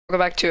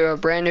Welcome back to a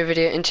brand new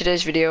video. In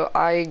today's video,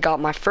 I got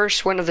my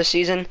first win of the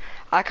season.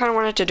 I kind of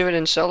wanted to do it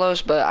in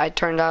solos, but I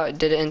turned out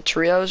did it in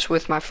trios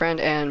with my friend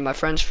and my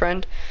friend's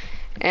friend.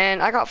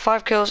 And I got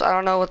 5 kills. I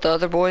don't know what the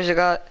other boys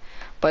got,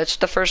 but it's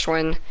the first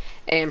win.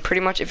 And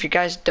pretty much, if you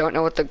guys don't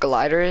know what the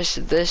glider is,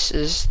 this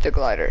is the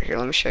glider. Here,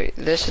 let me show you.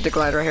 This is the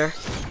glider right here.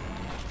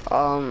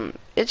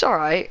 It's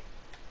alright.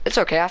 It's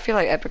okay. I feel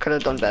like Epic could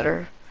have done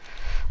better.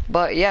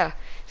 But yeah.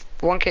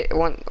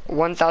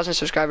 1,000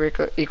 subscriber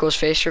equals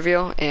face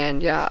reveal,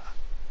 and yeah,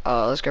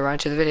 let's get right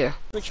into the video.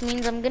 Which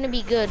means I'm gonna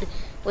be good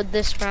with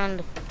this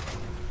round.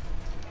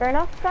 Fair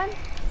enough, son?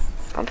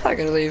 I'm probably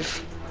gonna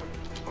leave.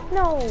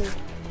 No,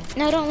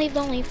 don't leave,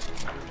 don't leave.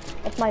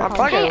 It's my I'm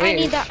probably gonna leave. I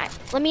need that.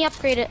 Let me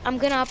upgrade it. I'm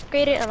gonna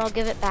upgrade it and I'll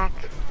give it back.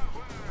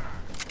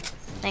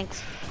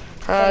 Thanks.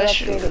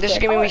 This is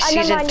giving me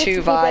season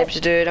 2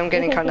 vibes, dude. I'm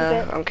getting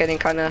kinda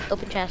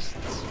Open chests.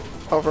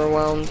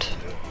 overwhelmed.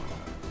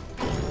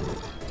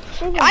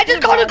 I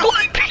just got a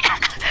clip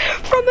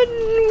from a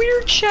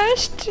weird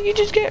chest. You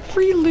just get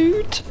free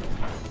loot.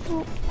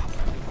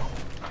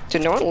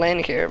 Dude, no one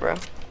landed here, bro.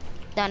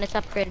 Done, it's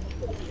upgraded.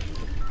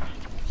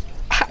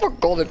 I have a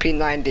golden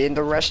P90 and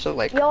the rest are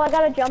like. Yo, I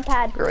got a jump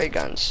pad. Ray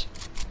guns.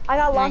 I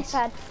got a launch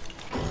pad.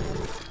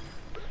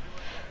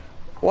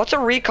 What's a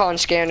recon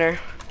scanner?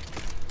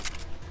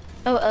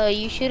 Oh,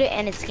 you shoot it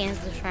and it scans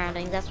the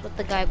surroundings. That's what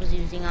the guy was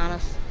using on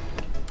us.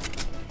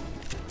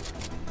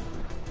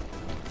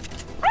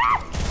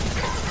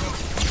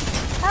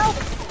 Help!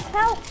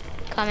 Help!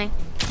 Coming.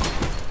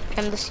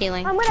 From the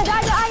ceiling. I'm gonna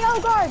die to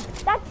IO guard!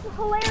 That's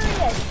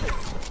hilarious!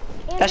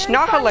 And That's very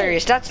not funny.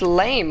 hilarious, that's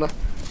lame.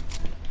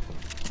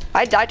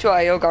 I died to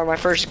IO guard my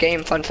first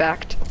game, fun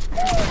fact.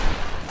 That's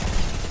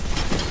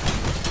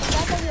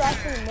how you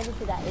actually admitted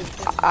to that.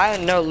 I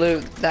had no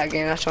loot that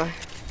game, that's why.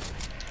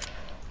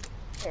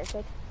 Here,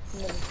 take.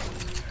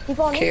 Keep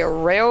on Okay, a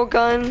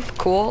railgun,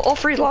 cool. Oh,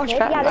 free launch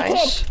pad, yeah,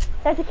 nice.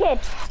 That's a kid.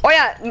 Oh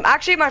yeah,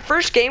 actually my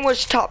first game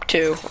was top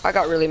 2. I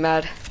got really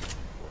mad.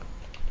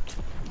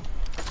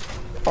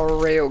 A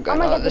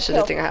railgun, oh, this is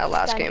the thing I had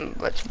last game,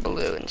 but it's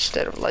blue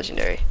instead of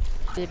legendary.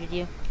 Booted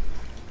you.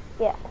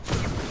 Yeah.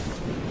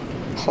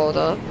 Hold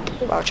up,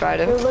 I'll try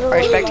to. Are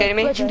you spectating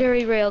me?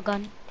 Legendary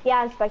railgun. Yeah,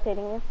 I'm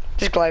spectating you.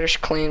 This glider's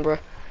clean, bro.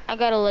 I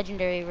got a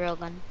legendary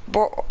railgun.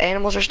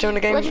 Animals are still in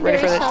the game, Legendary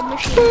ready for this.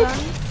 submachine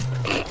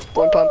gun.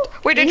 One pumped.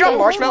 Wait, they dropped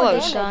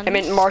marshmallows. guns. I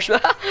mean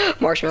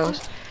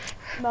marshmallows.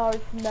 No.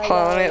 Hold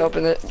on, let me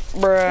open it.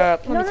 Bruh.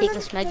 Let me take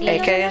this Maggie.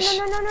 AKs.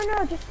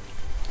 No. Just...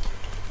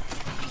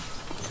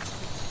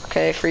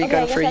 Okay, free Okay,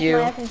 gun for you.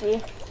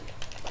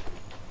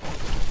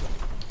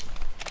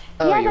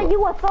 Oh, yeah, the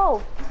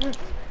UFO.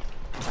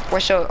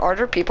 Wait, so are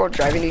there people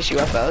driving these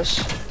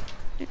UFOs?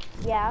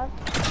 Yeah.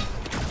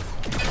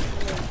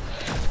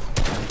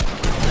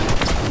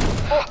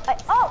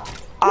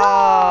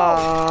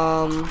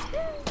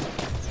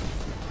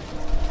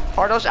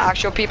 Are those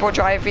actual people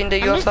driving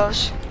the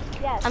UFOs?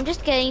 Yes. I'm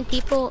just getting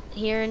people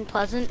here in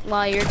Pleasant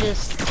while you're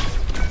just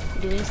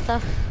doing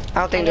stuff. I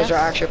don't think those are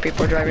actual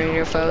people driving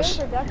UFOs.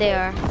 They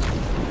are.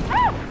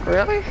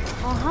 Really?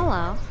 Oh,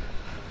 hello.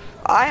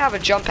 I have a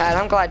jump pad.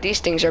 I'm glad these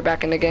things are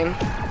back in the game.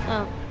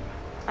 Oh,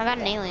 I got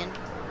an alien.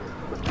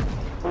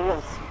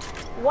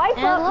 Wipe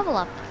And up. level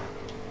up.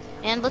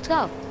 And let's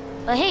go.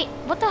 But hey,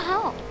 what the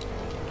hell?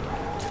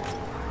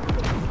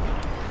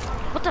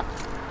 What the?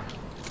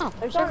 Oh,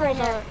 There's one right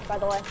here, by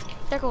the way.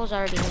 Circle was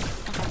already here.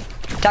 Okay.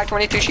 Attack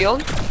 22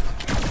 shield.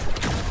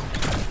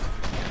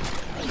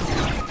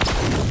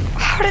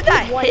 How did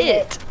that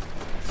hit?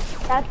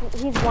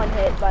 He's one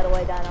hit, by the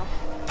way, Dino.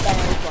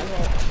 Dino's one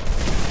hit.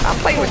 I'm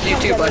playing with you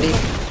too, buddy.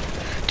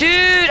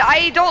 Dude,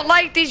 I don't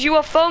like these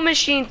UFO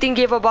machine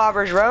thingy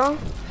bobbers, bro.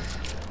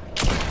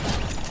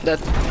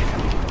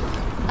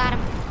 Got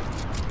him.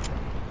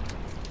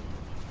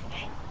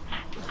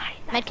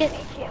 Medkit.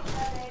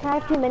 Can I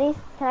have 2 minis?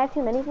 Can I have 2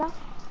 minis now?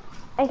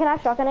 And can I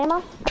have shotgun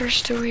ammo? They're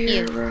still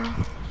here, bro.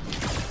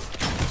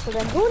 So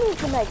then who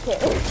needs a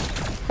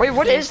medkit? Wait,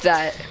 what is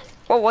that?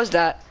 What was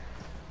that?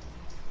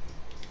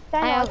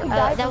 Dino,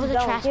 That was a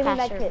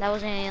trespasser. That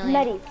was an alien.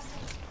 Medis.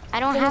 I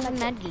don't have a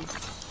medkit.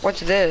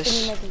 What's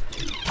this? Give me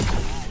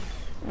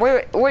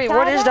medis. Wait,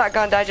 what is that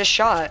gun that I just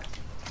shot?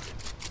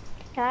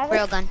 Can I have it?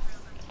 Railgun.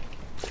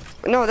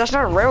 No, that's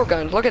not a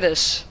railgun. Look at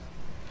this.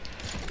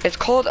 It's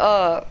called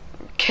a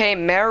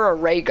Chimera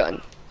ray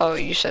gun. Oh,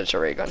 you said it's a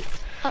ray gun.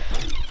 Oh,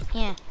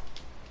 yeah.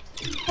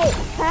 Hey,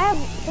 can I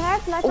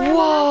have sniper ammo?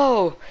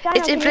 Whoa! Dino,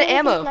 It's can infinite you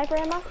give me ammo. Sniper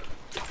ammo?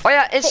 Oh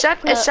yeah,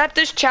 except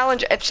this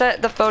challenge,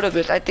 except the photo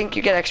booth. I think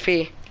you get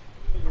XP.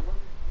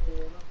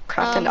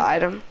 Craft an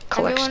item,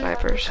 collect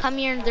snipers. Come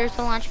here, there's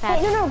the launch pad.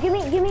 Hey, no, give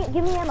me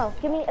ammo.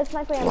 Give me a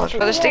sniper ammo. Oh,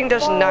 this thing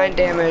does 9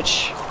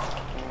 damage.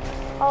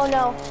 Oh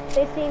no,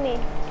 they see me.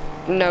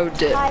 No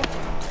dip. Hi.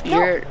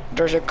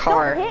 There's a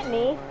car. Don't hit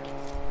me.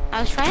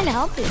 I was trying to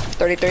help you.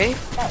 33?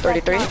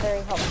 33? That's not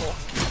very helpful.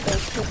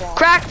 There's people on.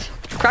 Cracked!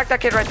 Cracked that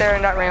kid right there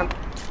in that ramp.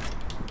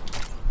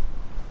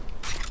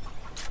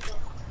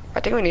 I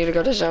think we need to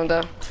go to zone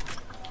though.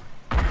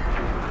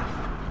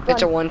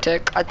 It's a 1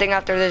 tick. I think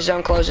after this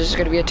zone closes, it's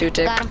gonna be a 2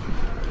 tick. Got him.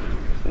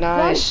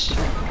 Nice.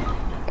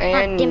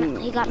 And damn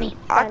it, he got me.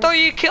 I thought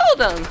you killed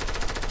him.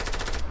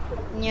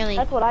 Nearly.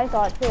 That's what I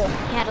thought too.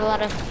 He had a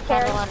lot of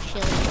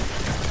shield.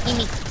 Give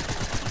me.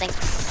 Thanks.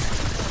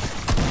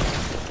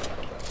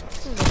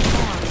 This is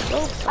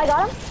a long I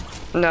got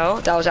him? No,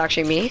 that was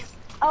actually me.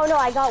 Oh no,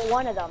 I got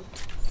one of them.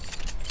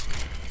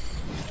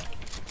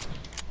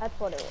 That's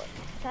what it was.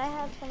 Can I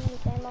have some of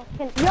this ammo?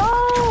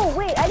 Yo!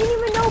 Wait, I didn't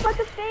even know about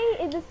the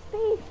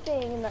space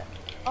thing in the...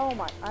 Oh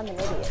my, I'm an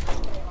idiot.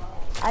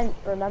 I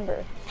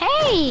remember.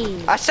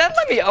 Hey! I said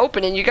let me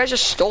open it, you guys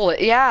just stole it.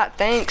 Yeah,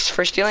 thanks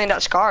for stealing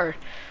that scar.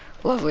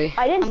 Lovely.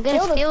 I didn't I'm gonna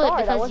steal steal the it star,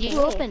 that because wasn't you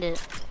me. opened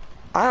it.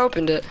 I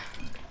opened it.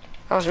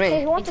 That was Hey,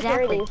 me. who wants to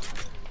carry Exactly.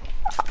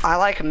 these? I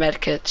like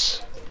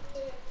medkits.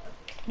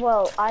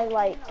 Well, I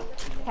like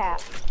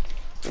cats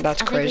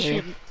That's I crazy.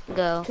 think we should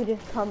go. who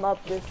just come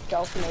up with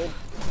self-made.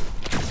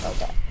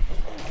 Okay.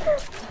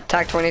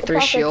 Attack 23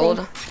 It's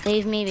shield.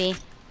 Leave me be.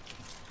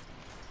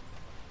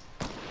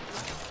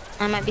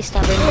 I might be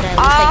stubborn, but at least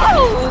I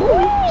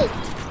got me.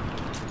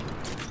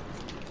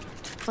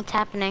 What's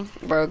happening?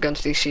 Bro,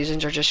 guns these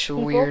seasons are just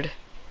weird.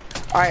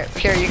 Alright,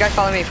 here, you guys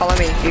follow me, follow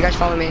me. You guys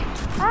follow me.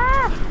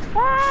 Ah!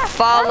 Ah!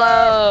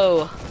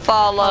 Follow!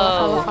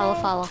 Follow, Follow!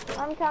 follow.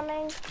 I'm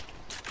coming.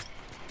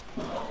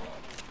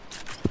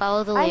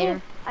 Follow the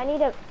leader. I need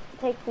to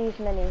take these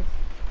minis.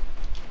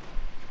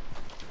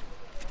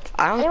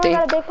 I don't Anyone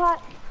got a think... big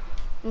pot?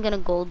 I'm gonna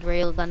gold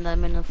rail gun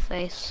them in the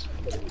face.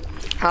 I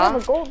have Huh?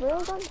 a gold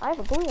rail gun? I have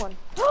a blue one.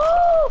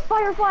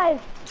 Fireflies!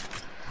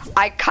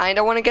 I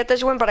kinda wanna get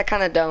this one, but I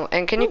kinda don't.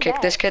 And can you Who's kick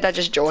that? this kid that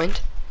just joined?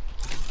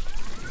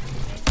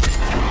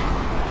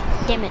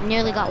 Damn it,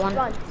 nearly got one.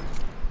 Gun.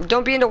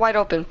 Don't be in the wide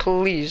open,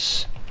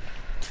 please.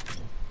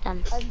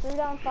 Done. I threw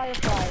down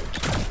fireflies.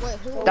 Wait,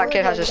 who That are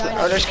kid has those? a...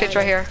 Dino, Oh, there's kids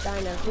right here.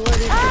 Dino, who are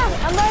these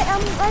Ah! I'm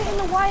right in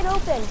the wide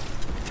open.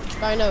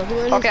 people? Dino, who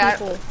are these Okay,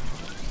 people?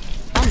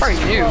 Who are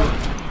you?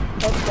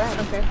 Best friend.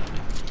 Okay,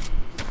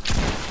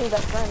 Two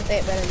best friends. say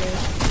it better, man.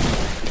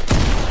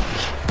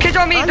 Kids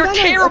on me, I'm they're done,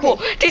 terrible!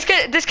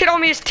 okay. This kid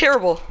on me is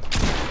terrible.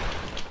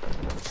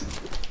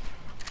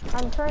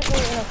 I'm currently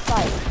in a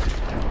fight.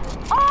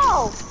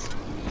 Oh!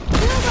 You're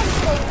gonna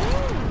stay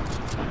in.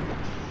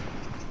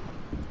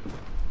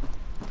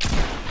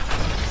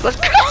 Let's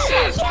go!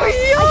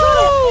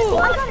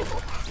 I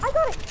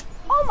got it!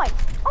 Oh my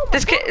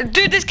This kid,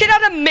 dude, this kid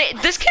had a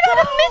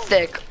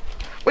mythic.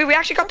 Wait, we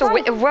actually got the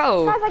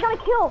whoa. Guys, I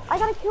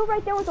got a kill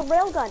right there with a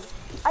railgun.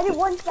 I did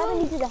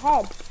 170 to the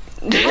head.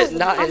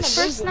 Nice.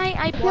 First night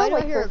I Why do I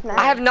Like hear this, a man.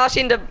 I have not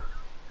seen the...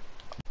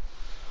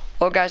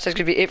 Well, guys, that's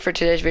gonna be it for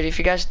today's video. If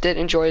you guys did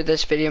enjoy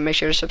this video, make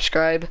sure to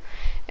subscribe.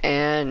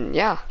 And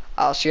yeah,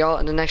 I'll see y'all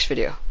in the next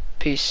video.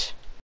 Peace.